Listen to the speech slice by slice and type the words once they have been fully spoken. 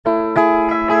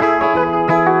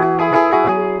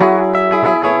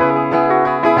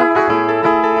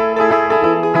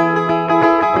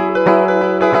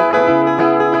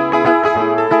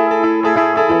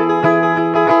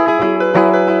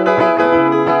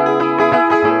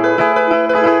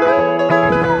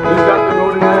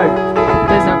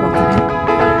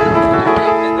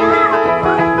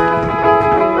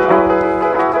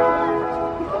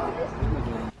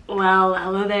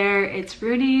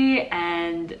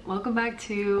welcome back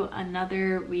to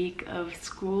another week of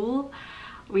school.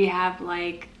 We have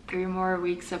like 3 more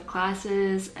weeks of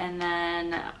classes, and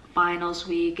then finals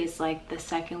week is like the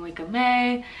second week of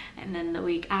May, and then the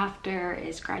week after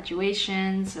is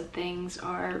graduation, so things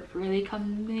are really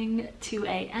coming to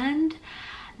an end.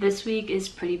 This week is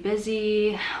pretty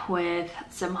busy with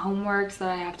some homeworks that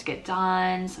I have to get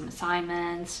done, some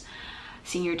assignments,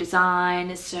 senior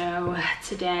design. So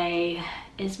today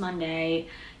is Monday.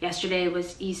 Yesterday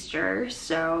was Easter,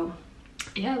 so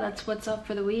yeah, that's what's up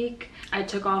for the week. I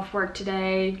took off work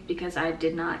today because I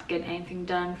did not get anything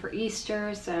done for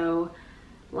Easter, so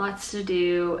lots to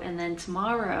do. And then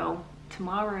tomorrow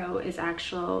is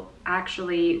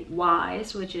actually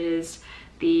WISE, which is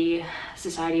the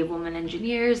Society of Women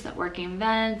Engineers, that working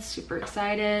event. Super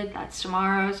excited. That's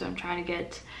tomorrow, so I'm trying to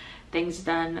get things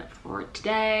done for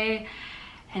today.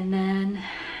 And then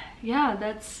yeah,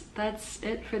 that's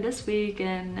it for this week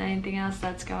and anything else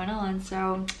that's going on.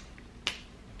 So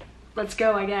let's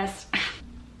go, I guess.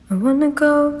 I wanna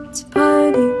go to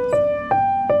parties.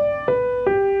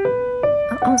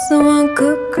 I also want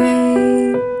good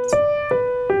grades.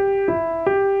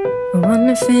 I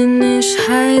wanna finish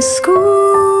high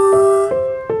school.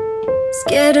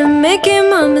 Scared of making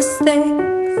my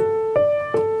mistakes.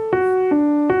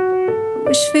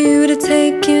 Wish for you to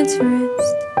take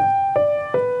interest,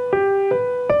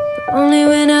 but only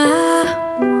when I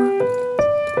want.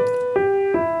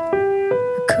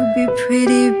 I could be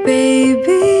pretty,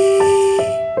 baby,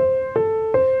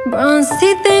 bronze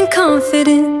teeth and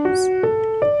confidence.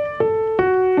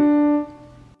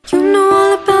 You know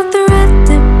all about the red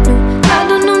and blue. I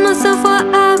don't know myself what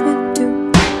I would do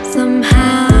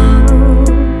somehow.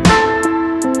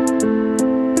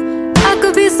 I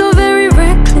could be so very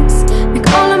reckless, make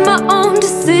all of my own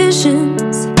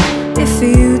decisions, if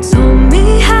you told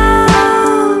me how.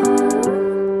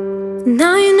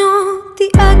 Now you know the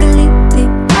ugly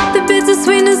thing, the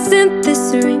bittersweetness in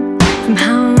this ring, from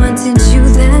how I wanted you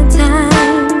that time.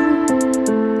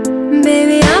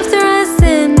 Baby, after I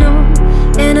said no,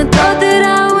 and I thought that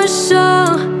I was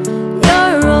sure,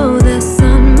 you're all that's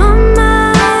on my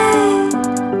mind.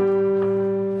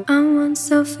 I want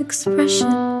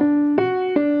self-expression.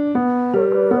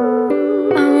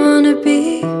 I wanna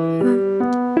be heard.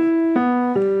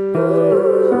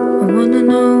 I wanna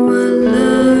know what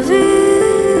love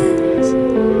is,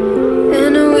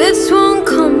 and which one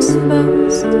comes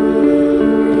first.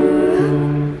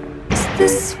 Is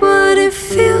this what it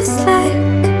feels like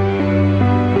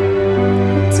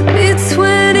to be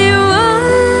 21?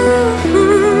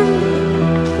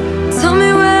 Tell me,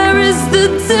 where is the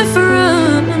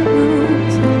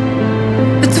difference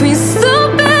between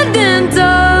stupid and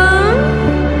dumb?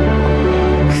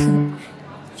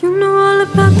 You know all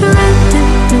about the red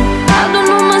and blue. I don't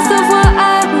know myself what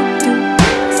I would do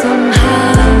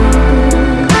somehow.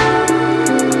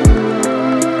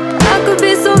 I could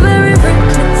be so very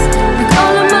reckless, make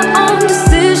all of my own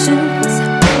decisions,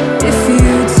 if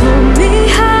you told me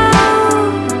how.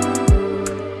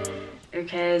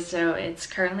 Okay, so it's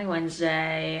currently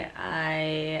Wednesday.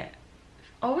 I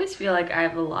always feel like I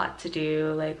have a lot to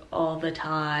do, like all the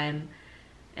time,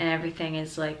 and everything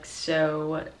is like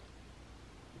so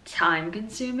time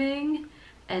consuming,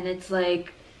 and it's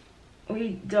like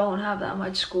we don't have that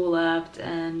much school left,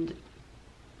 and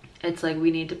it's like we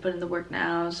need to put in the work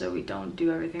now so we don't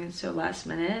do everything so last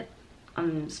minute.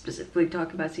 I'm specifically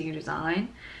talking about senior design.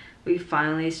 We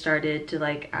finally started to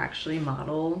like actually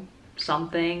model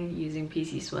something using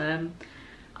PC Swim.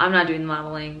 I'm not doing the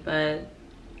modeling, but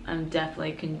I'm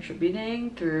definitely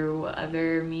contributing through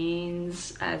other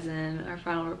means, as in our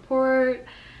final report.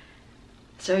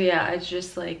 So yeah, it's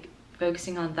just like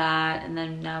focusing on that. And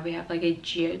then now we have like a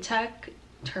geotech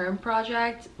term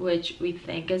project, which we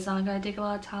think is not going to take a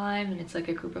lot of time, and it's like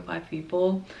a group of 5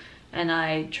 people, and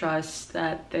I trust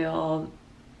that they all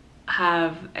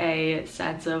have a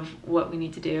sense of what we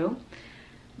need to do.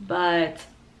 But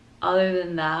other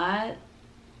than that,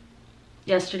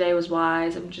 yesterday was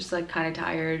WISE. I'm just like kind of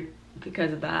tired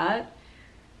because of that,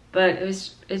 but it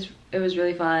was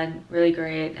really fun, really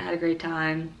great. I had a great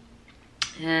time.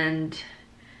 And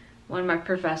one of my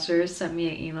professors sent me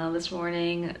an email this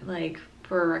morning, like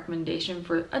for a recommendation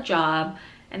for a job,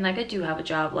 and like I do have a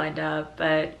job lined up,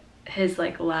 but his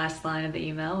like last line of the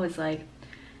email was like,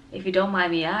 if you don't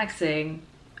mind me asking,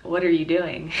 what are you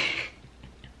doing?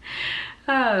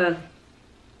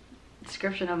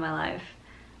 Description of my life.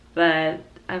 But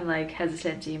I'm like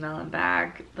hesitant to email him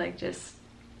back, like just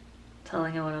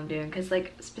telling him what I'm doing, because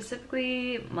like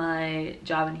specifically my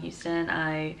job in Houston,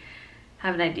 I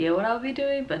have an idea what I'll be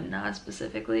doing, but not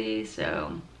specifically,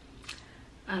 so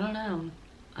I don't know.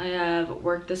 I have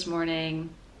work this morning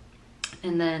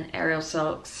and then aerial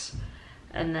silks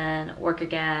and then work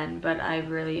again, but I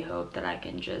really hope that I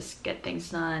can just get things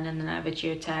done, and then I have a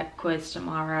geotech quiz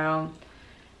tomorrow.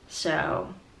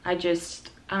 So I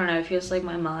don't know, it feels like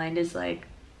my mind is like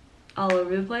all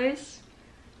over the place.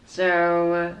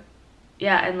 So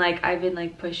yeah, and like I've been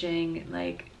like pushing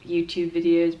like YouTube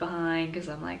videos behind because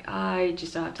I'm like, I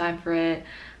just don't have time for it.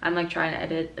 I'm like trying to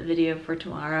edit a video for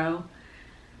tomorrow.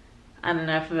 I don't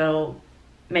know if it'll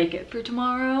make it for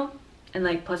tomorrow. And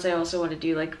like plus I also want to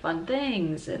do like fun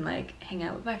things and like hang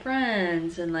out with my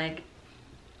friends, and like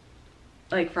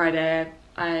Friday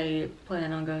I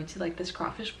plan on going to like this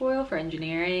crawfish boil for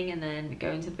engineering and then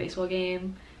going to the baseball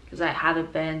game because I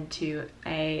haven't been to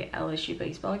a LSU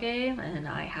baseball game and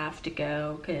I have to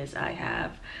go because I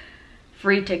have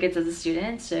free tickets as a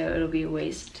student, so it'll be a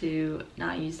waste to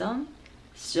not use them.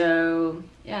 So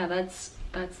yeah, that's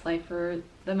life for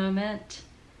the moment.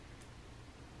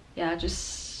 Yeah,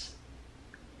 just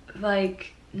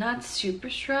like not super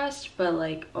stressed, but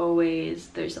like always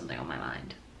there's something on my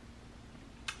mind.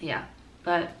 Yeah,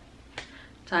 but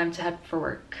time to head for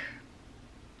work.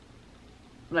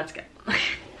 Let's go.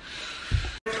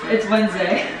 It's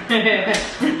Wednesday.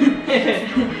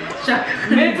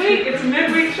 Shotgun. Midweek, it's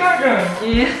midweek shotgun.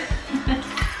 Yeah.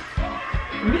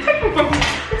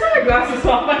 It's my glasses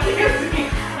off. I can't see.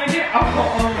 I get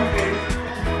alcohol on my face.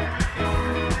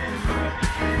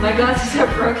 My glasses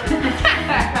are broken.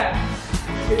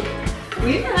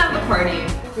 We didn't have a party.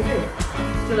 We do.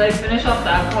 To like finish off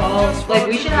the alcohol, like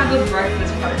we should have a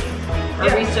breakfast party.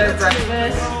 Where we serve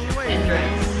breakfast and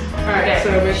drinks. Alright, so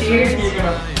make sure you're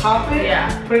gonna pop it, Yeah.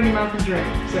 put it in your mouth and drink.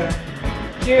 So,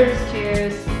 cheers.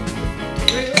 Cheers.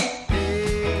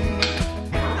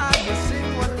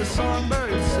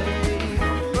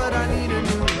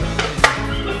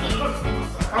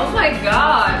 Oh my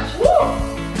gosh.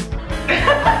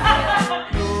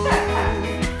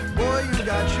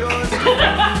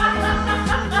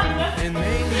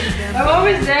 I'm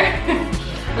always there.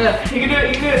 Yeah, you can do it,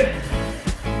 you can do it.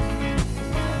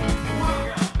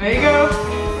 There you go.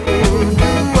 Do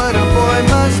what a boy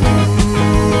must do,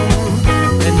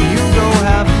 and you go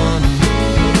have fun.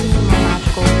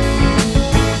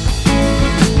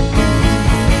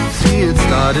 See, it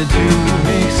started to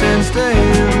make sense to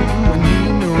him when he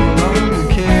no longer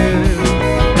cared.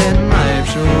 And life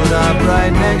showed up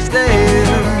right next to him,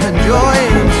 and joy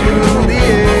into the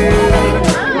air.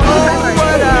 Oh,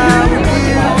 what I would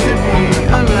give to be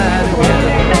a lad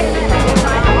again.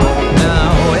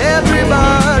 Now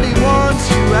everybody wants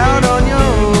you out on your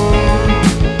own.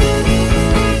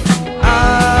 I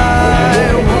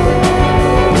won't.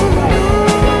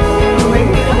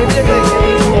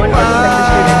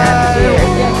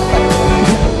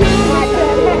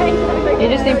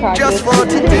 Just for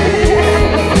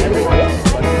today,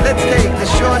 let's take the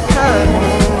short time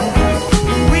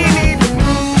home. We need to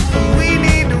move, we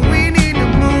need to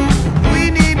move, we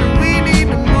need to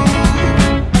move.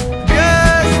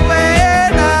 Just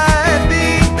when I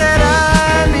think that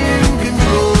I'm in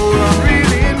control, I'm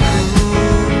really in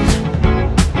cruise.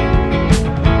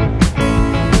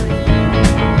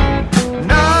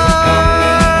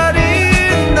 Not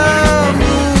in the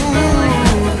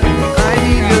mood. I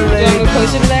need to lay Do you want me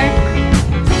closer to there?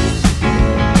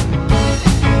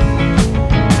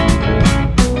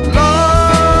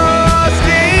 lost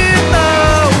in the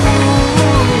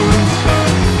woods.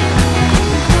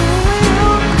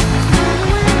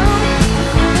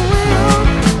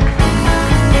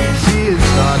 See, it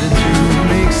started to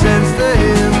make sense to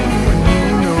him when he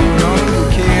no longer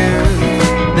cared.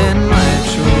 Then life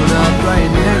showed up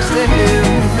right next to him,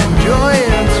 and joy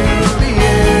into the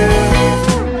air.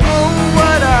 Oh,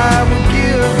 what I would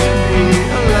give to be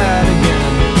a lad again.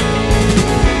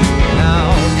 Now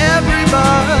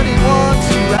everybody wants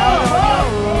you out of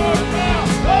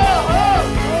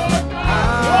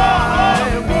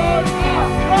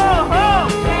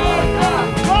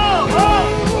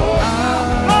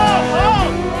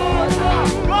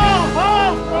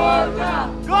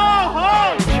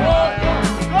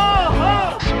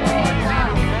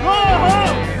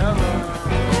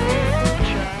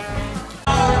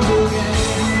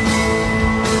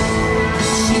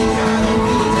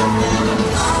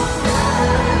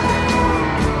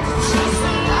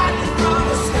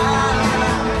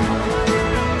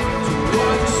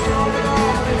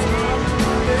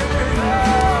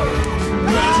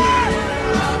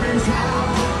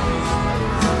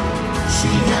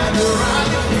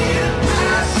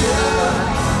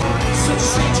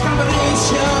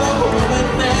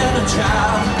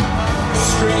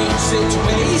Strange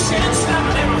situations,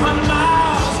 stopping every 100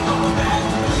 miles, going back.